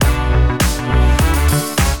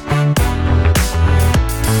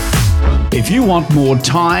If you want more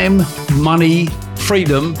time, money,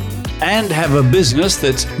 freedom, and have a business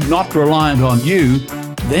that's not reliant on you,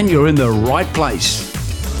 then you're in the right place.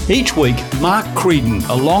 Each week, Mark Creedon,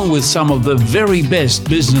 along with some of the very best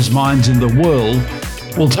business minds in the world,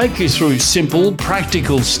 will take you through simple,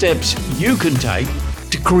 practical steps you can take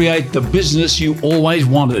to create the business you always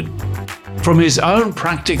wanted. From his own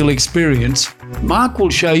practical experience, Mark will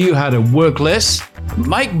show you how to work less,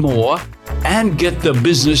 make more, and get the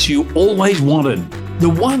business you always wanted, the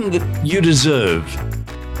one that you deserve.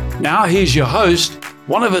 Now here's your host,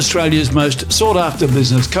 one of Australia's most sought-after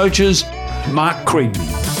business coaches, Mark Creedon.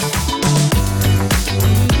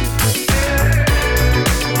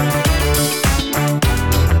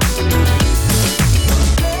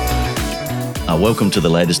 Welcome to the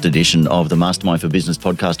latest edition of the Mastermind for Business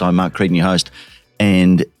podcast. I'm Mark Creedon, your host,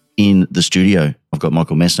 and in the studio, I've got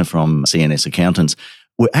Michael Messner from CNS Accountants.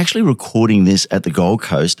 We're actually recording this at the Gold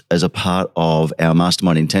Coast as a part of our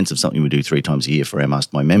Mastermind Intensive, something we do 3 times a year for our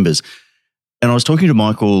Mastermind members. And I was talking to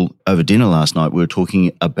Michael over dinner last night. We were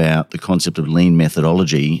talking about the concept of lean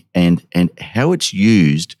methodology and how it's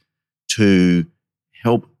used to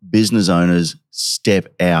help business owners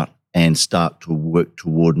step out and start to work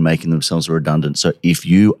toward making themselves redundant. So if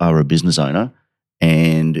you are a business owner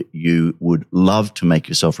and you would love to make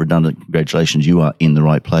yourself redundant, congratulations, you are in the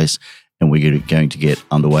right place. And we're going to get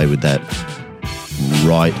underway with that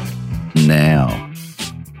right now.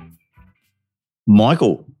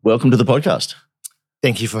 Michael, welcome to the podcast.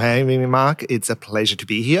 Thank you for having me, Mark. It's a pleasure to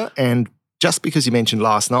be here. And just because you mentioned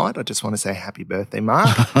last night, I just want to say happy birthday,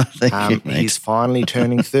 Mark. Thank you, mate. He's finally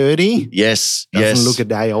turning 30. Yes. Doesn't look a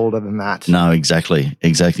day older than that. No, exactly.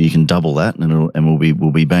 You can double that, and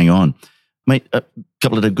we'll be bang on, mate. A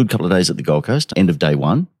good couple of days at the Gold Coast. End of day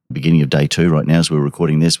 1, beginning of day 2. Right now, as we're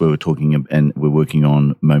recording this, we're talking and we're working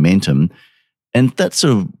on momentum, and that's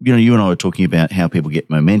sort of you and I were talking about how people get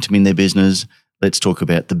momentum in their business. Let's talk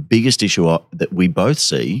about the biggest issue that we both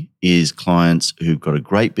see is clients who've got a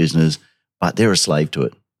great business, but they're a slave to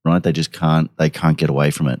it, right? They can't get away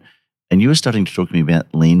from it. And you were starting to talk to me about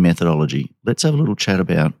lean methodology. Let's have a little chat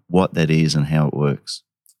about what that is and how it works.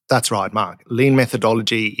 That's right, Mark. Lean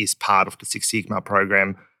methodology is part of the Six Sigma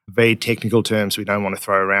program. Very technical terms we don't want to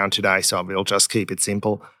throw around today, so we'll just keep it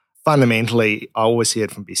simple. Fundamentally, I always hear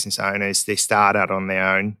it from business owners. They start out on their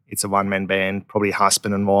own. It's a one-man band, probably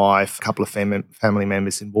husband and wife, a couple of family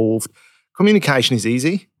members involved. Communication is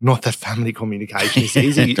easy. Not that family communication is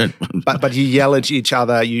easy, but you yell at each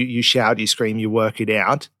other, you shout, you scream, you work it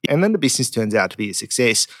out, and then the business turns out to be a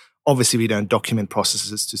success. Obviously, we don't document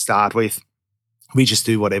processes to start with. We just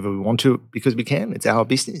do whatever we want to because we can. It's our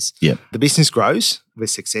business. Yeah. The business grows. We're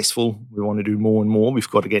successful. We want to do more and more. We've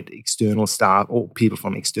got to get external staff or people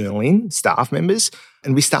from external in, staff members,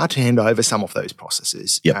 and we start to hand over some of those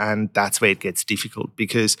processes. Yep. And that's where it gets difficult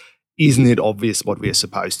because isn't it obvious what we're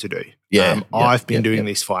supposed to do? I've been doing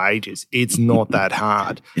this for ages. It's not that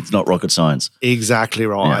hard. It's not rocket science. Exactly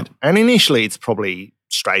right. Yeah. And initially, it's probably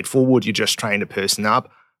straightforward. You just train a person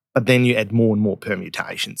up, but then you add more and more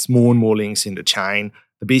permutations, more and more links in the chain.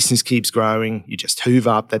 The business keeps growing. You just hoover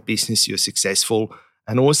up that business. You're successful.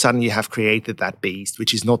 And all of a sudden, you have created that beast,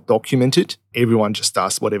 which is not documented. Everyone just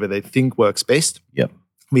does whatever they think works best. Yep.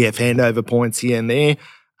 We have handover points here and there.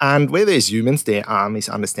 And where there's humans, there are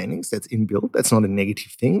misunderstandings. That's inbuilt. That's not a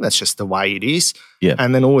negative thing. That's just the way it is. Yeah.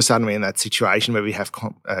 And then all of a sudden, we're in that situation where we have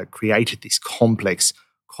created this complex,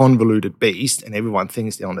 convoluted beast, and everyone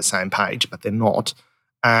thinks they're on the same page, but they're not.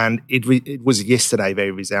 And it was yesterday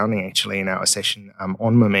very resounding, actually, in our session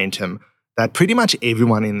on momentum, that pretty much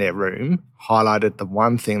everyone in their room highlighted the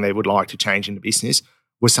one thing they would like to change in the business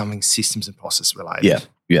was something systems and process related.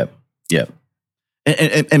 Yeah.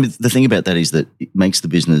 And the thing about that is that it makes the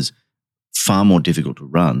business far more difficult to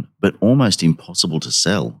run, but almost impossible to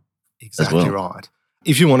sell. Exactly right.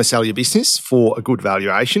 If you want to sell your business for a good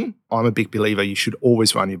valuation, I'm a big believer you should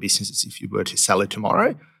always run your business as if you were to sell it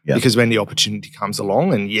tomorrow. Yeah. Because when the opportunity comes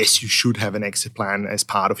along, and yes, you should have an exit plan as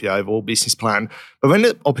part of your overall business plan, but when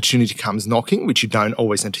the opportunity comes knocking, which you don't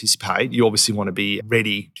always anticipate, you obviously want to be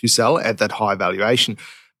ready to sell at that high valuation.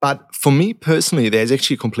 But for me personally, there's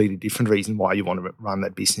actually a completely different reason why you want to run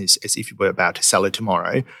that business as if you were about to sell it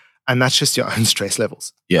tomorrow. And that's just your own stress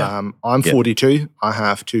levels. Yeah. I'm 42. I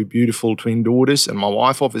have 2 beautiful twin daughters and my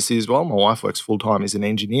wife obviously as well. My wife works full-time as an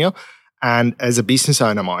engineer. And as a business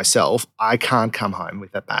owner myself, I can't come home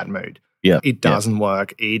with a bad mood. Yeah. It doesn't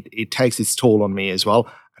work. It takes its toll on me as well.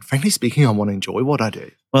 And frankly speaking, I want to enjoy what I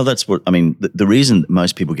do. Well, that's what, I mean, the reason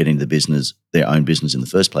most people get into the business, their own business in the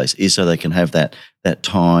first place, is so they can have that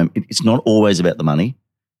time. It's not always about the money.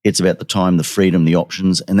 It's about the time, the freedom, the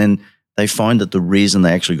options. And then they find that the reason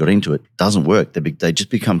they actually got into it doesn't work. They just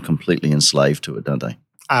become completely enslaved to it, don't they?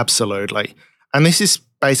 Absolutely. And this is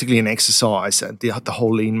basically an exercise, the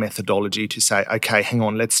whole lean methodology, to say, okay, hang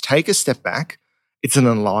on, let's take a step back. It's an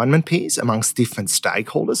alignment piece amongst different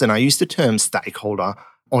stakeholders. And I use the term stakeholder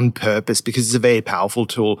on purpose because it's a very powerful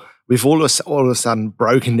tool. We've all of a sudden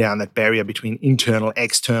broken down that barrier between internal,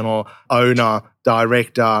 external, owner,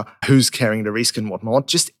 director, who's carrying the risk and whatnot,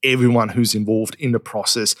 just everyone who's involved in the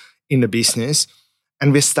process, in the business.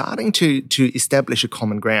 And we're starting to establish a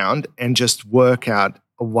common ground and just work out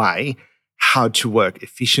a way how to work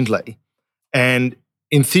efficiently. And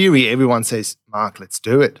in theory, everyone says, Mark, let's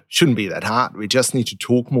do it. Shouldn't be that hard. We just need to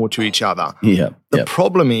talk more to each other. The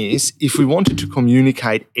problem is, if we wanted to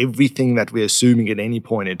communicate everything that we're assuming at any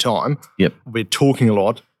point in time, we're talking a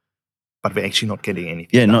lot, but we're actually not getting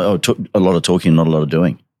anything. A lot of talking, not a lot of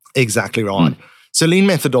doing. Exactly right. So lean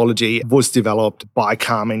methodology was developed by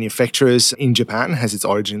car manufacturers in Japan, has its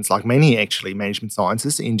origins, like many actually, management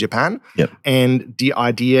sciences in Japan. And the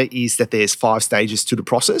idea is that there's 5 stages to the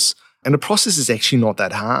process. And the process is actually not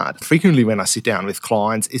that hard. Frequently when I sit down with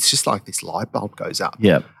clients, it's just like this light bulb goes up.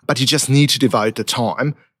 But you just need to devote the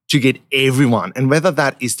time to get everyone. And whether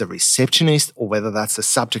that is the receptionist or whether that's the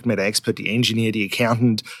subject matter expert, the engineer, the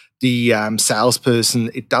accountant, the salesperson,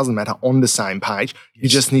 it doesn't matter, on the same page. You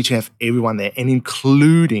just need to have everyone there, and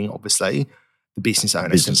including, obviously, the business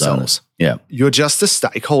owners themselves. You're just a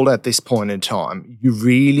stakeholder at this point in time. You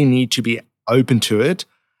really need to be open to it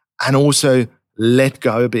and also let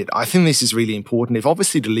go a bit. I think this is really important. If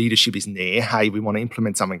obviously the leadership isn't there, hey, we want to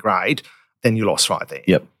implement something great, then you're lost right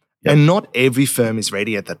there. And not every firm is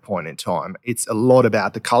ready at that point in time. It's a lot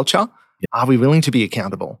about the culture. Are we willing to be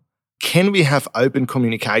accountable? Can we have open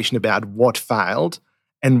communication about what failed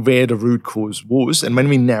and where the root cause was? And when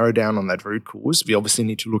we narrow down on that root cause, we obviously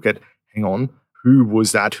need to look at, hang on, who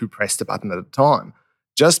was that who pressed the button at the time?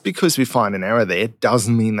 Just because we find an error there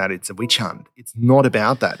doesn't mean that it's a witch hunt. It's not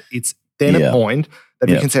about that. It's then a point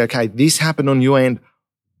that we can say, okay, this happened on your end.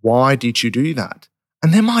 Why did you do that?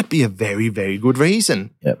 And there might be a very, very good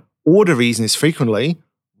reason. Or the reason is frequently,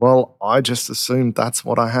 well, I just assumed that's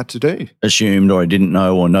what I had to do. Assumed, or I didn't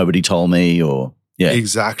know, or nobody told me, or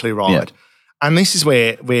Exactly right. And this is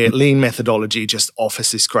where lean methodology just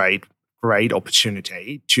offers this great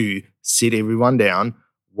opportunity to sit everyone down,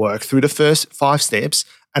 work through the first 5 steps.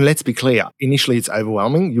 And let's be clear, initially it's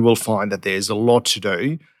overwhelming. You will find that there's a lot to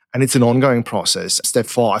do. And it's an ongoing process. Step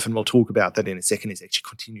 5, and we'll talk about that in a second, is actually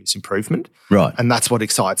continuous improvement. And that's what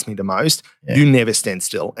excites me the most. You never stand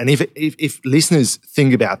still. And if listeners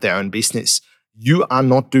think about their own business, you are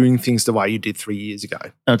not doing things the way you did 3 years ago.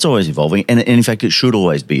 No, it's always evolving. And in fact, it should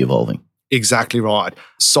always be evolving. Exactly right.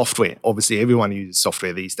 Software. Obviously, everyone uses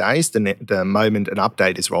software these days. The moment an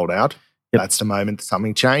update is rolled out, that's the moment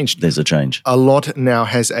something changed. There's a change. A lot now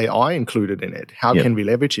has AI included in it. How can we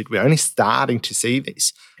leverage it? We're only starting to see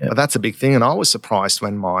this. But that's a big thing. And I was surprised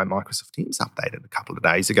when my Microsoft Teams updated a couple of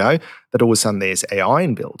days ago that all of a sudden there's AI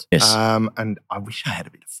inbuilt. And I wish I had a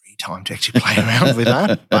bit of free time to actually play around with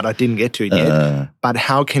that, but I didn't get to it yet. But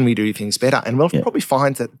how can we do things better? And we'll probably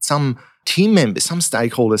find that some team members, some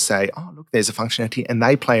stakeholders say, oh, look, there's a functionality, and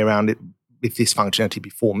they play around it with this functionality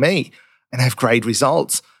before me and have great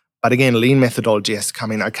results. But again, lean methodology has to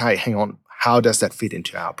come in, okay, hang on, how does that fit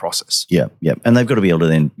into our process? And they've got to be able to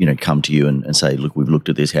then, come to you and say, look, we've looked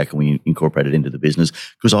at this, how can we incorporate it into the business?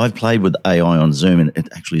 Because I've played with AI on Zoom and it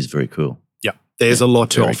actually is very cool. There's a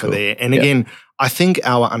lot to offer there. And again, I think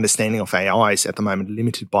our understanding of AI is at the moment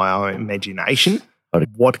limited by our imagination.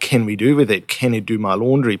 What can we do with it? Can it do my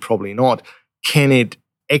laundry? Probably not. Can it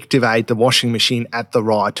activate the washing machine at the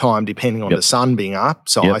right time, depending on the sun being up?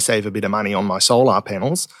 So I save a bit of money on my solar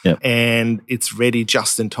panels and it's ready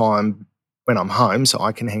just in time when I'm home so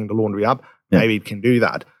I can hang the laundry up. Maybe it can do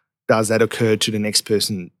that. Does that occur to the next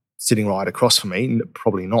person sitting right across from me?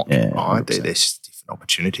 Probably not, right? There's just different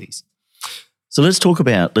opportunities. So let's talk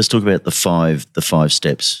about the five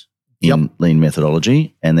steps in lean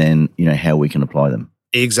methodology, and then how we can apply them.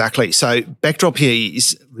 Exactly. So backdrop here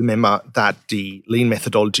is, remember that the lean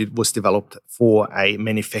methodology was developed for a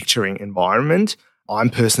manufacturing environment. I'm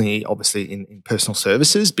personally, obviously, in personal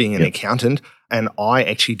services, being an accountant, and I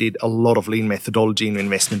actually did a lot of lean methodology in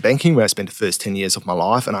investment banking, where I spent the first 10 years of my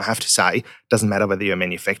life. And I have to say, it doesn't matter whether you're a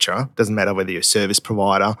manufacturer, doesn't matter whether you're a service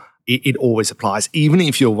provider, it always applies. Even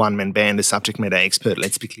if you're a one-man band, a subject matter expert,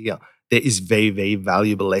 let's be clear, there is very, very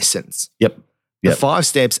valuable lessons. The 5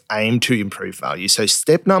 steps aim to improve value. So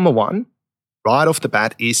step number 1, right off the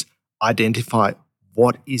bat, is identify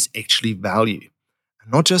what is actually value.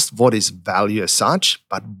 And not just what is value as such,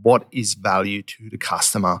 but what is value to the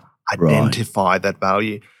customer. Identify that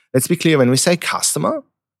value. let's be clear, when we say customer,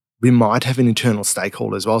 we might have an internal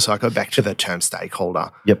stakeholder as well. So I go back to the term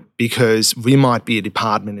stakeholder. Yep. Because we might be a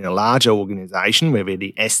department in a larger organization where we're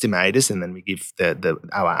the estimators and then we give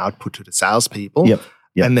our output to the salespeople. Yep.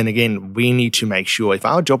 And then again, we need to make sure if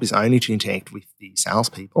our job is only to interact with the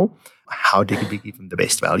salespeople, how do we give them the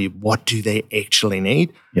best value? What do they actually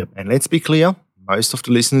need? Yep. And let's be clear, most of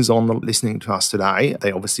the listeners listening to us today,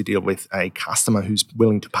 they obviously deal with a customer who's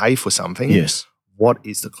willing to pay for something. Yes. What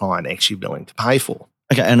is the client actually willing to pay for?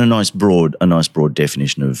 Okay, and a nice broad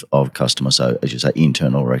definition of customer. So as you say,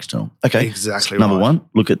 internal or external. Okay, exactly. Number right. one,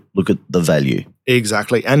 look at the value.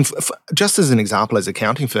 Exactly, and just as an example, as an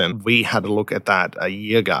accounting firm, we had a look at that a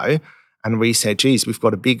year ago, and we said, "Geez, we've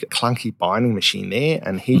got a big clunky binding machine there,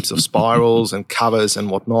 and heaps of spirals and covers and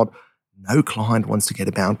whatnot." No client wants to get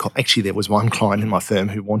a bound copy. Actually, there was one client in my firm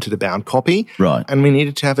who wanted a bound copy. Right. And we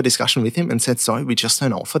needed to have a discussion with him and said, sorry, we just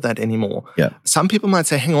don't offer that anymore. Yeah. Some people might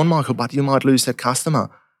say, hang on, Michael, but you might lose that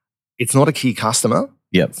customer. It's not a key customer.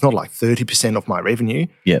 Yep. It's not like 30% of my revenue.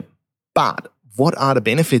 Yep. But what are the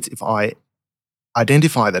benefits if I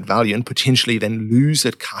identify that value and potentially then lose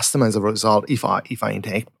that customer as a result if I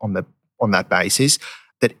interact on that basis?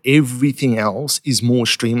 That everything else is more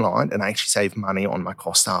streamlined and I actually save money on my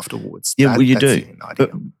cost afterwards. Yeah, well, you do.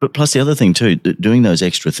 But plus the other thing too, that doing those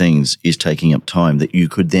extra things is taking up time that you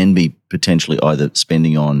could then be potentially either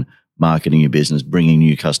spending on marketing your business, bringing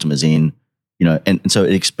new customers in, and so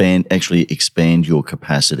it expand your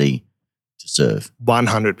capacity to serve.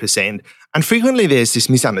 100%. And frequently there's this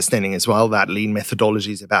misunderstanding as well that lean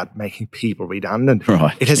methodology is about making people redundant.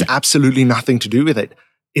 Right. It has absolutely nothing to do with it.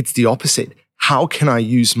 It's the opposite. How can I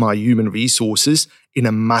use my human resources in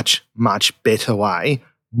a much, much better way,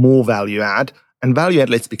 more value add? And value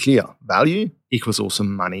add, let's be clear, value equals also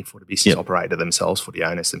money for the business operator themselves, for the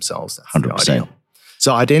owners themselves. That's 100%. the idea.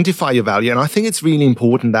 So identify your value. And I think it's really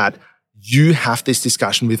important that you have this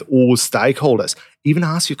discussion with all stakeholders. Even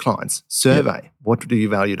ask your clients, survey, what do you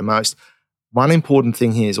value the most? One important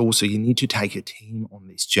thing here is also you need to take your team on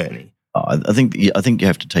this journey. I think you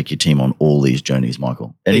have to take your team on all these journeys,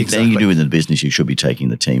 Michael. Anything you do in the business, you should be taking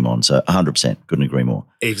the team on. So 100%, couldn't agree more.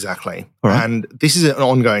 Exactly. Right. And this is an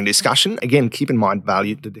ongoing discussion. Again, keep in mind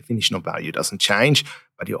value, the definition of value doesn't change,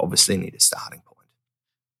 but you obviously need a starting point.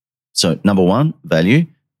 So number one, value.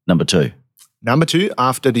 Number two,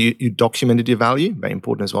 after you documented your value, very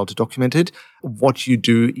important as well to document it, what you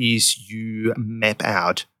do is you map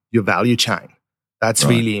out your value chain. That's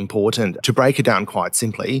really important. To break it down quite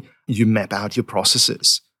simply, you map out your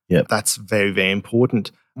processes. Yep. That's very, very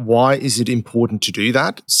important. Why is it important to do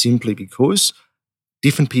that? Simply because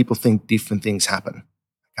different people think different things happen.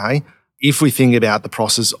 Okay? If we think about the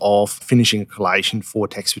process of finishing a collation for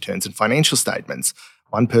tax returns and financial statements,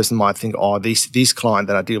 one person might think, this client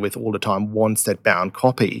that I deal with all the time wants that bound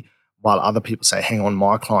copy, while other people say, hang on,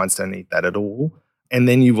 my clients don't need that at all. And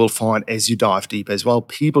then you will find as you dive deep as well,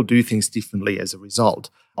 people do things differently as a result.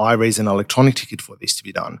 I raise an electronic ticket for this to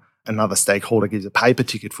be done. Another stakeholder gives a paper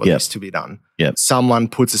ticket for this to be done. Yep. Someone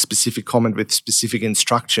puts a specific comment with specific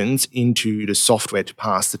instructions into the software to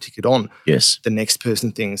pass the ticket on. Yes. The next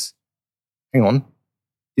person thinks, hang on,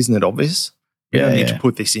 isn't it obvious? We don't need to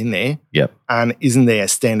put this in there. Yep. And isn't there a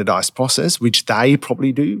standardized process, which they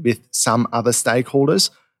probably do with some other stakeholders,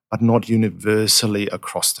 but not universally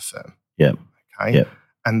across the firm? Yep. Okay. Yep.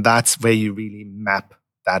 And that's where you really map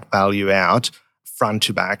that value out front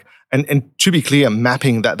to back. And to be clear,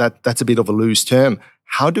 mapping, that's a bit of a loose term.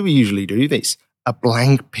 How do we usually do this? A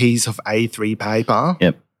blank piece of A3 paper.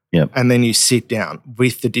 Yep. And then you sit down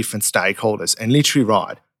with the different stakeholders and literally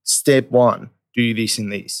write, step one, do this and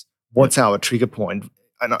this. What's our trigger point?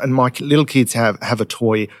 And my little kids have a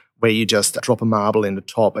toy where you just drop a marble in the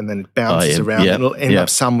top and then it bounces around and it'll end up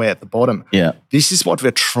somewhere at the bottom. Yeah. This is what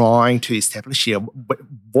we're trying to establish here.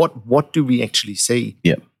 What do we actually see?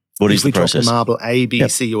 Yeah. What is the process? If we drop a marble A, B,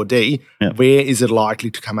 C, or D, where is it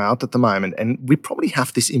likely to come out at the moment? And we probably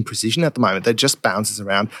have this imprecision at the moment that just bounces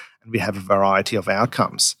around and we have a variety of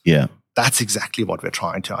outcomes. Yeah. That's exactly what we're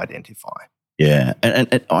trying to identify. Yeah.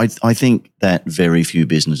 And I think that very few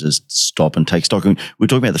businesses stop and take stock. I mean, we're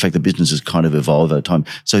talking about the fact that businesses kind of evolve over time.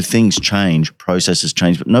 So things change, processes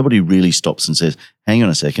change, but nobody really stops and says, hang on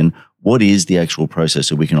a second, what is the actual process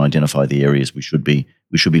so we can identify the areas we should be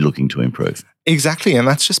looking to improve? Exactly. And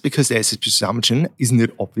that's just because there's a presumption. Isn't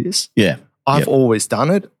it obvious? Yeah. I've always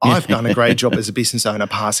done it. I've done a great job as a business owner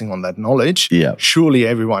passing on that knowledge. Yeah. Surely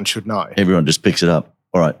everyone should know. Everyone just picks it up.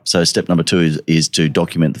 All right. So step number 2 is to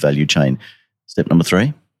document the value chain. Step number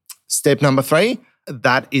 3? Step number 3,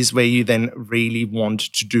 that is where you then really want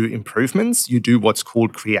to do improvements. You do what's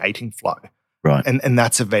called creating flow. Right. And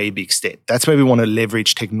that's a very big step. That's where we want to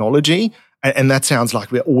leverage technology. And that sounds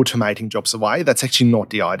like we're automating jobs away. That's actually not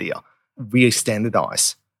the idea. We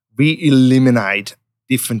standardize. We eliminate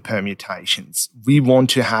different permutations. We want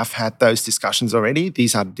to have had those discussions already.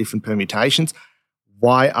 These are different permutations.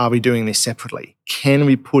 Why are we doing this separately? Can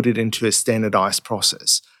we put it into a standardized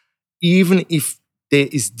process? Even if there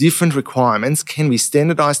is different requirements, can we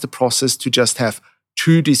standardize the process to just have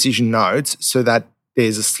 2 decision nodes so that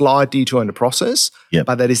there's a slight detour in the process,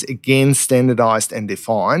 but that is again standardized and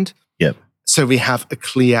defined. So we have a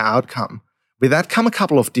clear outcome. With that come a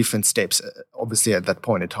couple of different steps, obviously at that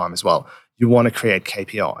point in time as well. You want to create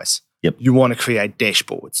KPIs. You want to create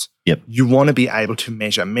dashboards. You want to be able to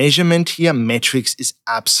measure. Measurement here, metrics is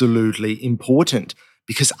absolutely important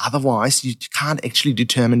because otherwise you can't actually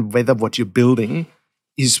determine whether what you're building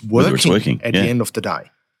is working at the end of the day.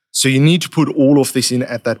 So you need to put all of this in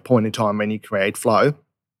at that point in time when you create flow.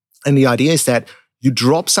 And the idea is that you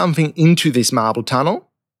drop something into this marble tunnel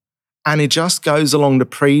and it just goes along the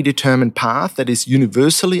predetermined path that is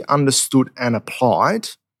universally understood and applied.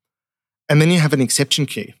 And then you have an exception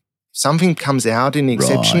queue. If something comes out in the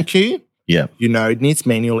exception queue, you know it needs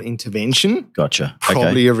manual intervention. Gotcha.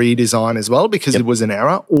 Probably a redesign as well because it was an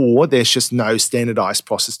error, or there's just no standardized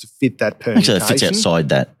process to fit that permutation. So it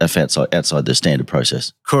fits outside the standard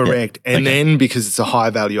process. Correct. And then because it's a high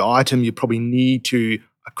value item, you probably need to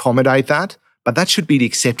accommodate that. But that should be the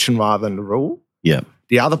exception rather than the rule.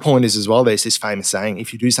 The other point is as well, there's this famous saying,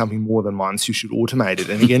 if you do something more than once, you should automate it.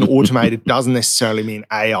 And again, automated doesn't necessarily mean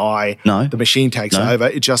AI, the machine takes over.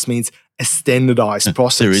 It just means a standardized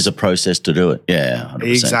process. There is a process to do it. 100%.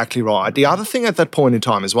 Exactly right. The other thing at that point in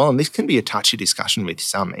time as well, and this can be a touchy discussion with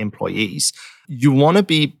some employees, you want to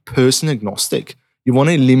be person agnostic. You want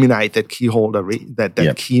to eliminate that key holder,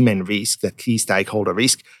 that key man risk, that key stakeholder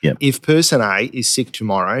risk. If person A is sick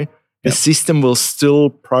tomorrow, the system will still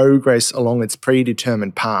progress along its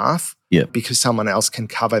predetermined path because someone else can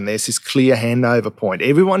cover. And there's this clear handover point.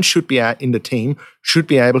 Everyone should be in the team, should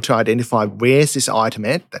be able to identify where's this item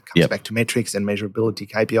at. That comes back to metrics and measurability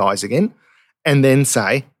KPIs again. And then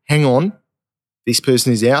say, hang on, this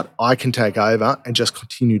person is out. I can take over and just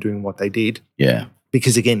continue doing what they did.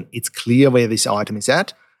 Because again, it's clear where this item is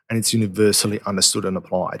at and it's universally understood and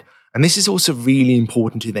applied. And this is also really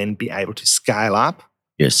important to then be able to scale up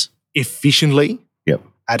efficiently,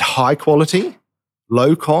 at high quality,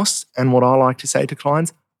 low cost, and what I like to say to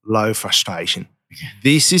clients, low frustration.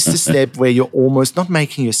 This is the step where you're almost not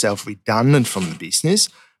making yourself redundant from the business,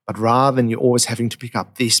 but rather than you're always having to pick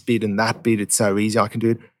up this bit and that bit, it's so easy, I can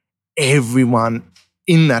do it. Everyone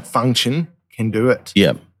in that function can do it.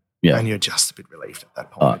 And you're just a bit relieved at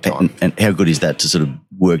that point in time. And how good is that to sort of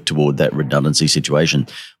work toward that redundancy situation?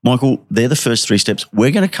 Michael, they're the first 3 steps.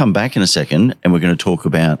 We're going to come back in a second and we're going to talk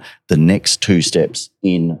about the next 2 steps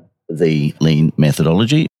in the lean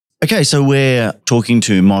methodology. Okay, so we're talking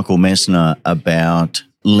to Michael Messner about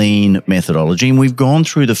lean methodology, and we've gone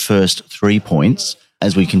through the first 3 points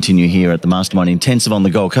as we continue here at the Mastermind Intensive on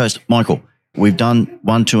the Gold Coast. Michael, we've done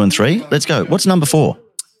 1, 2, and 3. Let's go. What's number 4?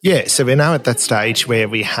 So we're now at that stage where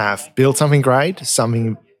we have built something great,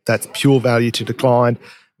 something that's pure value to the client.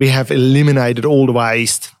 We have eliminated all the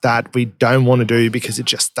waste that we don't want to do because it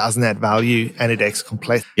just doesn't add value and it adds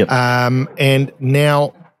complexity. And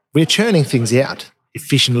now we're churning things out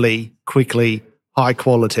efficiently, quickly, high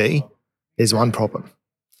quality. There's one problem.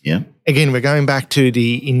 Again, we're going back to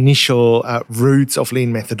the initial roots of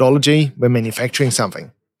lean methodology. We're manufacturing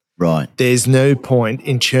something. There's no point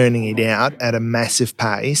in churning it out at a massive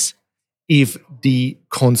pace if the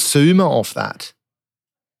consumer of that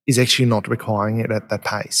is actually not requiring it at that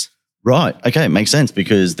pace. Okay, it makes sense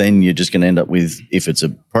because then you're just going to end up with, if it's a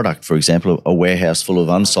product, for example, a warehouse full of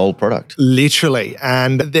unsold product. Literally.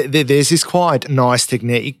 And there's this quite nice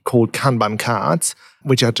technique called Kanban cards,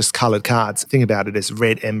 which are just coloured cards. Think about it as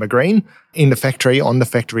red, amber, green. In the factory, on the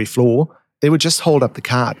factory floor, they would just hold up the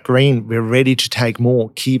card. Green, we're ready to take more.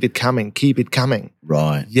 Keep it coming. Keep it coming.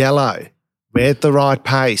 Yellow, we're at the right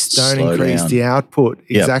pace. Don't increase the output.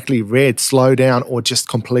 Exactly. Red, slow down or just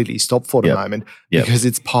completely stop for the moment because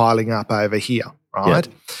it's piling up over here, right?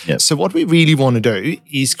 So what we really want to do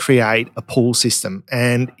is create a pull system.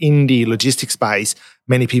 And in the logistics space,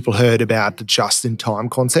 many people heard about the just-in-time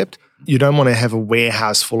concept. You don't want to have a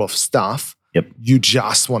warehouse full of stuff. You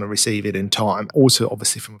just want to receive it in time. Also,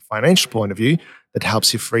 obviously, from a financial point of view, that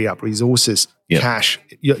helps you free up resources, cash.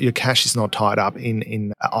 Your cash is not tied up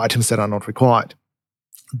in items that are not required.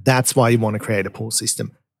 That's why you want to create a pull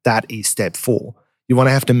system. That is step 4. You want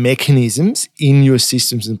to have the mechanisms in your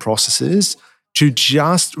systems and processes to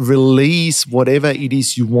just release whatever it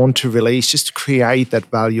is you want to release, just to create that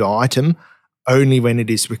value item only when it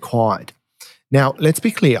is required. Now, let's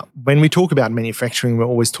be clear. When we talk about manufacturing, we're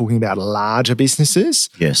always talking about larger businesses.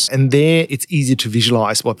 Yes. And there, it's easy to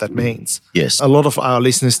visualize what that means. Yes. A lot of our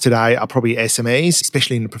listeners today are probably SMEs,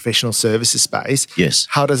 especially in the professional services space. Yes.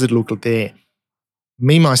 How does it look there?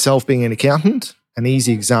 Me, myself, being an accountant, an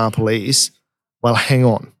easy example is, well, hang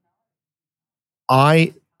on.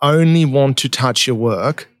 I only want to touch your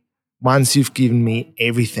work once you've given me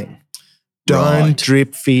everything. Don't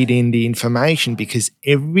drip feed in the information, because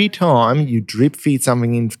every time you drip feed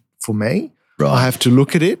something in for me, I have to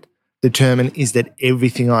look at it, determine, is that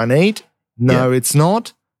everything I need? No, it's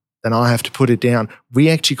not. Then I have to put it down. We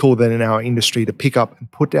actually call that in our industry the pick up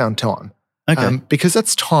and put down time. Okay. Because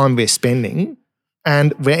that's time we're spending,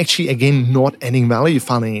 and we're actually, again, not adding value,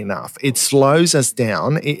 funnily enough. It slows us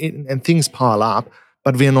down and things pile up,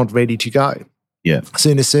 but we're not ready to go. Yeah. So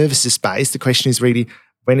in the services space, the question is really,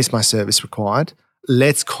 when is my service required?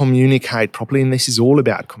 Let's communicate properly. And this is all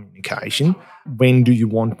about communication. When do you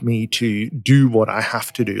want me to do what I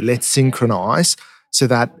have to do? Let's synchronize so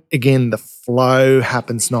that, again, the flow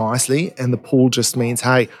happens nicely and the pull just means,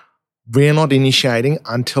 hey, we're not initiating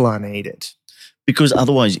until I need it. Because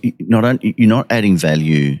otherwise, you're not adding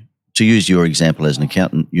value. To use your example as an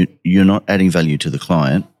accountant, you're not adding value to the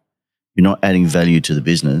client. You're not adding value to the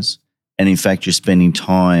business. And in fact, you're spending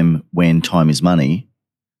time when time is money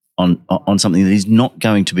on something that is not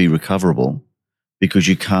going to be recoverable, because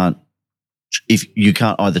you can't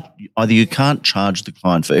either you can't charge the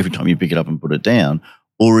client for every time you pick it up and put it down,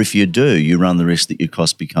 or if you do, you run the risk that your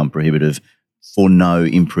costs become prohibitive for no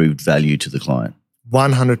improved value to the client.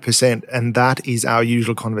 100%. And that is our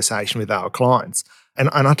usual conversation with our clients. And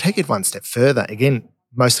I take it one step further. Again,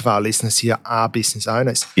 most of our listeners here are business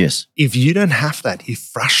owners. Yes. If you don't have that, you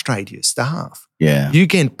frustrate your staff. Yeah. You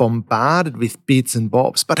get bombarded with bits and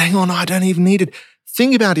bobs, but hang on, I don't even need it.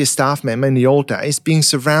 Think about your staff member in the old days being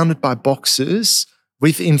surrounded by boxes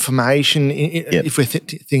with information. If we're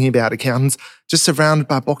thinking about accountants, just surrounded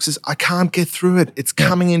by boxes, I can't get through it. It's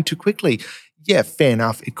coming in too quickly. Yeah, fair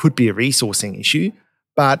enough. It could be a resourcing issue,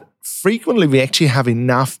 but frequently we actually have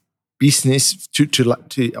enough business to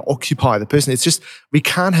occupy the person. It's just we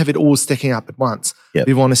can't have it all stacking up at once. Yep.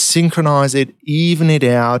 We want to synchronize it, even it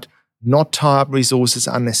out, not tie up resources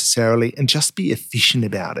unnecessarily, and just be efficient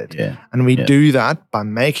about it. Yeah. And we do that by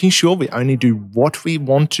making sure we only do what we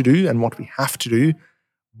want to do and what we have to do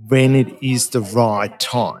when it is the right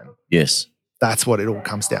time. Yes. That's what it all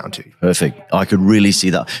comes down to. Perfect. I could really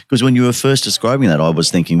see that, because when you were first describing that, I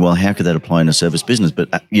was thinking, well, how could that apply in a service business?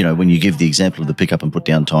 But when you give the example of the pick up and put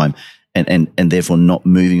down time, and therefore not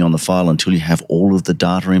moving on the file until you have all of the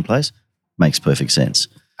data in place, makes perfect sense.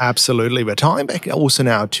 Absolutely. We're tying back also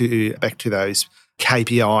now back to those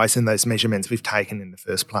KPIs and those measurements we've taken in the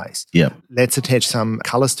first place. Yeah. Let's attach some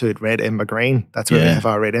colours to it, red, amber, green. That's where we have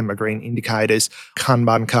our red, amber, green indicators,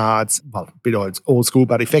 Kanban cards, well, a bit old school,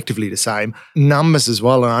 but effectively the same. Numbers as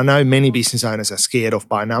well. And I know many business owners are scared off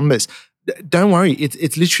by numbers. Don't worry.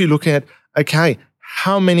 It's literally looking at, okay,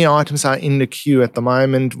 how many items are in the queue at the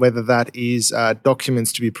moment, whether that is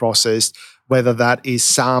documents to be processed, whether that is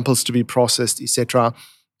samples to be processed, etc.,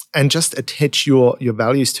 and just attach your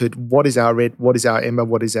values to it. What is our red? What is our amber?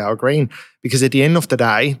 What is our green? Because at the end of the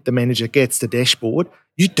day, the manager gets the dashboard.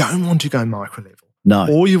 You don't want to go micro level. No.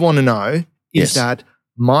 All you want to know is that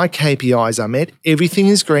my KPIs are met. Everything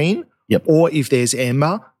is green. Yep. Or if there's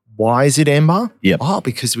amber, why is it amber? Yep. Oh,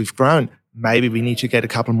 because we've grown. Maybe we need to get a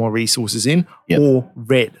couple more resources in. Yep. Or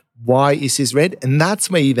red. Why is this red? And that's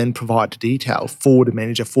where you then provide the detail for the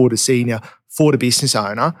manager, for the senior, for the business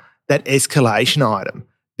owner, that escalation item.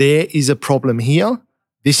 There is a problem here.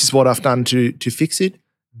 This is what I've done to fix it.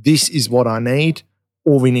 This is what I need,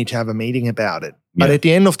 or we need to have a meeting about it. But at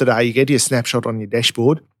the end of the day, you get your snapshot on your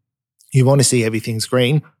dashboard. You want to see everything's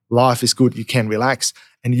green. Life is good. You can relax.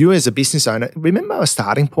 And you as a business owner, remember our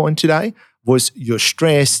starting point today was you're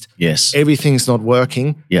stressed. Yes. Everything's not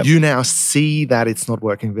working. Yep. You now see that it's not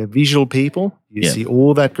working. We're visual people. You see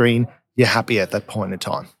all that green. You're happy at that point in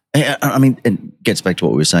time. I mean, it gets back to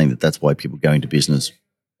what we were saying, that's why people go into business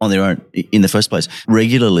on their own in the first place.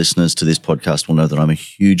 Regular listeners to this podcast will know that I'm a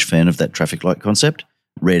huge fan of that traffic light concept.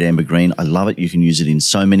 Red, amber, green. I love it. You can use it in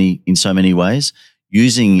so many ways.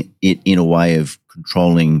 Using it in a way of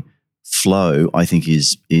controlling flow, I think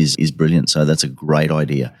is brilliant. So that's a great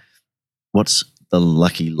idea. What's the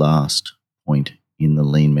lucky last point in the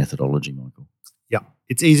lean methodology, Michael? Yeah,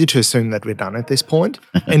 it's easy to assume that we're done at this point.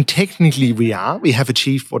 And technically we are. We have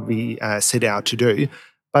achieved what we set out to do.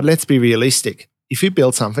 But let's be realistic. If you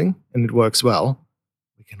build something and it works well,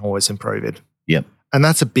 we can always improve it. Yep. And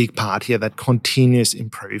that's a big part here, that continuous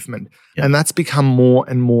improvement. Yep. And that's become more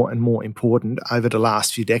and more and more important over the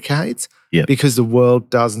last few decades Yep. because the world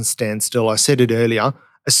doesn't stand still. I said it earlier,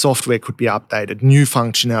 a software could be updated, new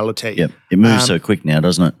functionality. Yep. It moves so quick now,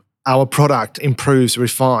 doesn't it? Our product improves,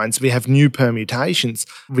 refines. We have new permutations.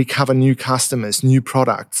 We cover new customers, new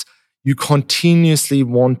products. You continuously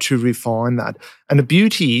want to refine that. And the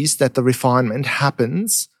beauty is that the refinement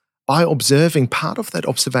happens by observing. Part of that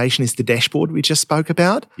observation is the dashboard we just spoke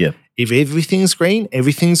about. Yep. If everything's green,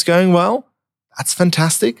 everything's going well, that's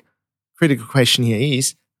fantastic. Critical question here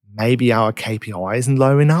is maybe our KPI isn't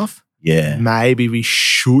low enough. Yeah. Maybe we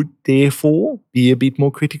should therefore be a bit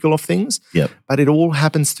more critical of things. Yep. But it all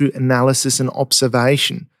happens through analysis and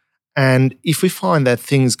observation. And if we find that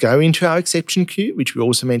things go into our exception queue, which we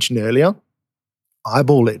also mentioned earlier,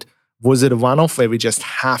 eyeball it. Was it a one-off where we just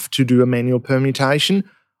have to do a manual permutation?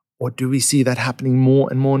 Or do we see that happening more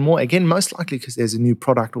and more and more? Again, most likely because there's a new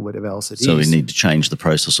product or whatever else it is. So we need to change the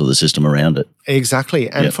process or the system around it. Exactly.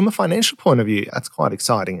 And Yep. from a financial point of view, that's quite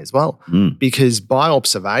exciting as well. Because by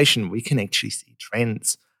observation, we can actually see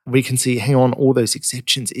trends. We can see, hang on, all those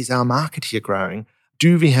exceptions. Is our market here growing?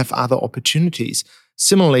 Do we have other opportunities?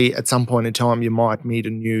 Similarly, at some point in time, you might meet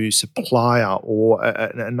a new supplier or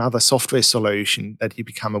another software solution that you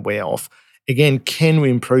become aware of. Again, can we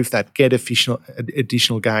improve that, get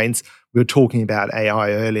additional gains? We were talking about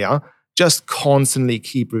AI earlier. Just constantly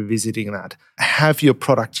keep revisiting that. Have your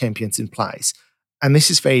product champions in place. And this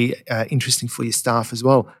is very interesting for your staff as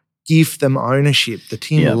well. Give them ownership. The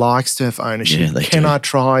team Yeah. likes to have ownership. Yeah, they Can do. I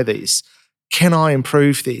try this? Can I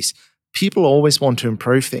improve this? People always want to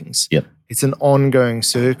improve things. Yep. It's an ongoing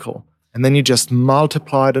circle. And then you just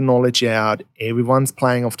multiply the knowledge out. Everyone's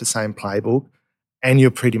playing off the same playbook. And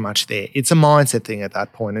you're pretty much there. It's a mindset thing at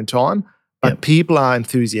that point in time. But Yep. people are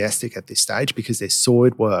enthusiastic at this stage because they saw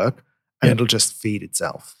it work and Yep. it'll just feed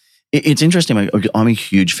itself. It's interesting. I'm a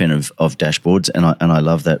huge fan of dashboards, and I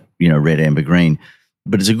love that, red, amber, green.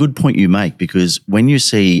 But it's a good point you make, because when you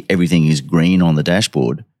see everything is green on the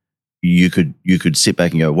dashboard, you could sit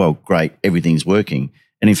back and go, well, great, everything's working.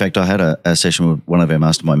 And in fact, I had a session with one of our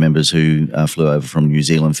mastermind members who flew over from New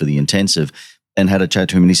Zealand for the intensive, and had a chat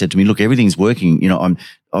to him, and he said to me, look, everything's working.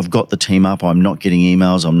 I've got the team up. I'm not getting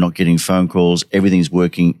emails. I'm not getting phone calls. Everything's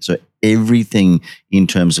working. So everything in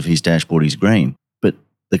terms of his dashboard is green. But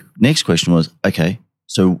the next question was, okay,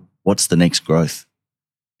 so what's the next growth?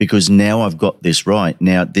 Because now I've got this right.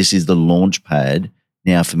 Now this is the launch pad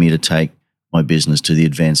now for me to take my business to the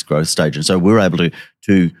advanced growth stage. And so we're able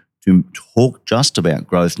to talk just about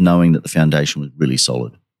growth, knowing that the foundation was really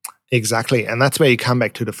solid. Exactly. And that's where you come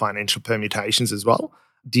back to the financial permutations as well.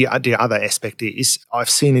 The other aspect is I've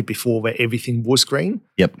seen it before where everything was green,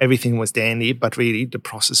 Yep. everything was dandy, but really the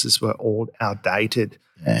processes were all outdated.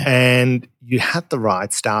 Yeah. And you had the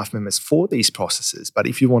right staff members for these processes. But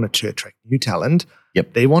if you wanted to attract new talent,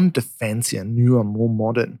 Yep. they wanted the fancier, newer, more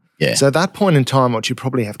modern. Yeah. So at that point in time, what you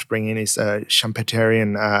probably have to bring in is a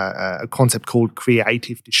Schumpeterian concept called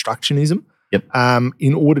creative destructionism. Yep.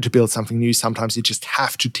 In order to build something new, sometimes you just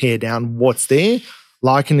have to tear down what's there,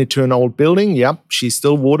 liken it to an old building. Yep, she's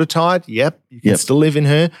still watertight. Yep, you can Yep. still live in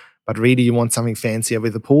her. But really, you want something fancier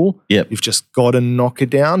with a pool. Yep. You've just got to knock it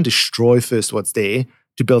down, destroy first what's there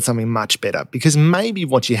to build something much better. Because maybe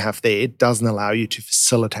what you have there doesn't allow you to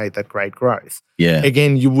facilitate that great growth. Yeah.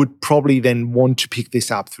 Again, you would probably then want to pick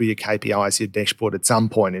this up through your KPIs, your dashboard at some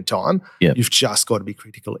point in time. Yep. You've just got to be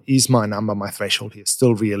critical. Is my number, my threshold here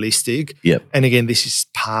still realistic? Yep. And again, this is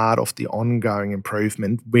part of the ongoing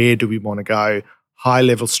improvement. Where do we want to go? High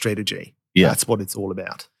level strategy. Yeah. That's what it's all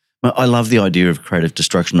about. I love the idea of creative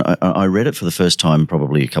destruction. I read it for the first time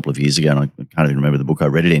probably a couple of years ago, and I can't even remember the book I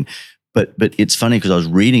read it in. But it's funny because I was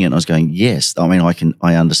reading it and I was going, yes, I mean,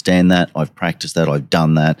 I understand that. I've practiced that. I've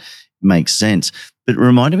done that. Makes sense. But it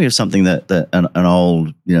reminded me of something that an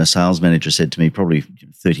old sales manager said to me probably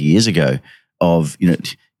 30 years ago of,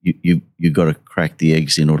 you've got to crack the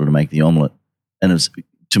eggs in order to make the omelette. And it's,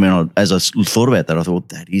 to me, as I thought about that, I thought,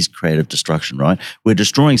 that is creative destruction, right? We're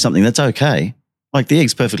destroying something that's okay. Like the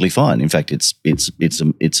egg's perfectly fine. In fact,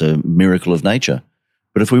 it's a miracle of nature.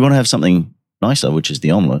 But if we want to have something nicer, which is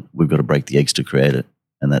the omelette, we've got to break the eggs to create it.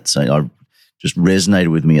 And that's I just resonated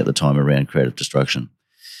with me at the time around creative destruction.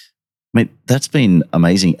 I mean, that's been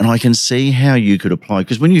amazing. And I can see how you could apply,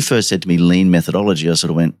 because when you first said to me lean methodology, I sort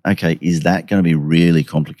of went, okay, is that going to be really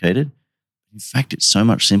complicated? In fact, it's so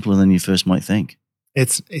much simpler than you first might think.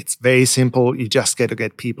 It's very simple. You just got to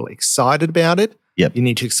get people excited about it. Yep. You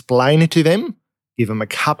need to explain it to them, give them a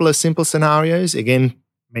couple of simple scenarios. Again,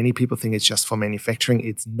 many people think it's just for manufacturing.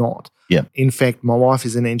 It's not. Yep. In fact, my wife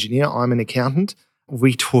is an engineer. I'm an accountant.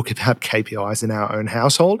 we talk about KPIs in our own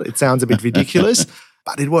household. It sounds a bit ridiculous,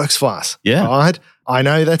 but it works for us. Yeah. Right? I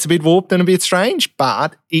know that's a bit warped and a bit strange,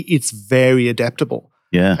 but it's very adaptable.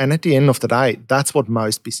 Yeah. And at the end of the day, that's what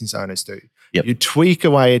most business owners do. Yep. You tweak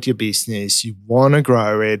away at your business, you want to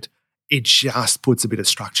grow it. It just puts a bit of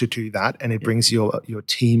structure to that, and it brings your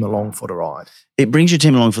team along for the ride. It brings your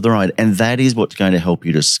team along for the ride, and that is what's going to help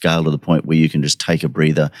you to scale to the point where you can just take a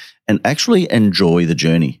breather and actually enjoy the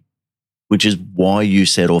journey, which is why you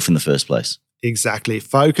set off in the first place. Exactly.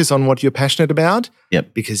 Focus on what you're passionate about.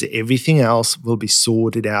 Yep. Because everything else will be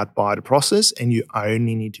sorted out by the process, and you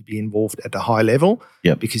only need to be involved at a high level.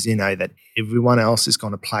 Yep. Because you know that everyone else is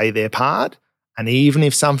going to play their part. And even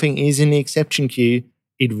if something is in the exception queue,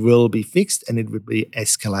 it will be fixed and it will be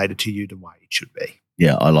escalated to you the way it should be.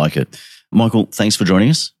 Yeah, I like it. Michael, thanks for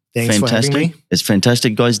joining us. Thanks fantastic. for having me. It's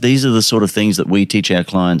fantastic. Guys, these are the sort of things that we teach our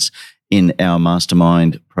clients in our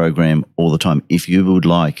mastermind program all the time. If you would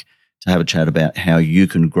like to have a chat about how you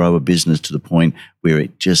can grow a business to the point where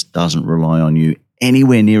it just doesn't rely on you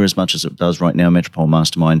anywhere near as much as it does right now,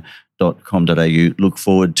 metropolemastermind.com.au. Look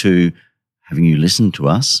forward to having you listen to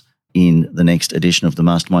us in the next edition of the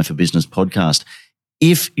Mastermind for Business podcast.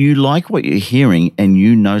 If you like what you're hearing and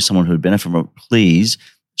you know someone who would benefit from it, please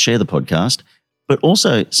share the podcast, but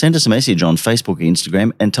also send us a message on Facebook or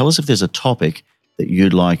Instagram and tell us if there's a topic that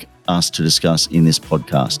you'd like us to discuss in this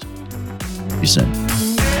podcast. See you soon.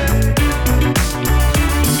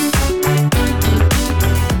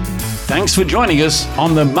 Thanks for joining us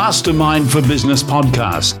on the Mastermind for Business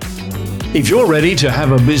podcast. If you're ready to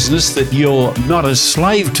have a business that you're not a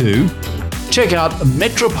slave to, check out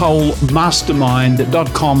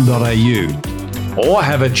metropolemastermind.com.au or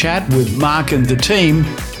have a chat with Mark and the team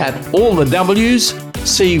at all the W's,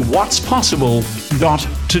 see what's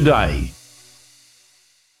possible.today.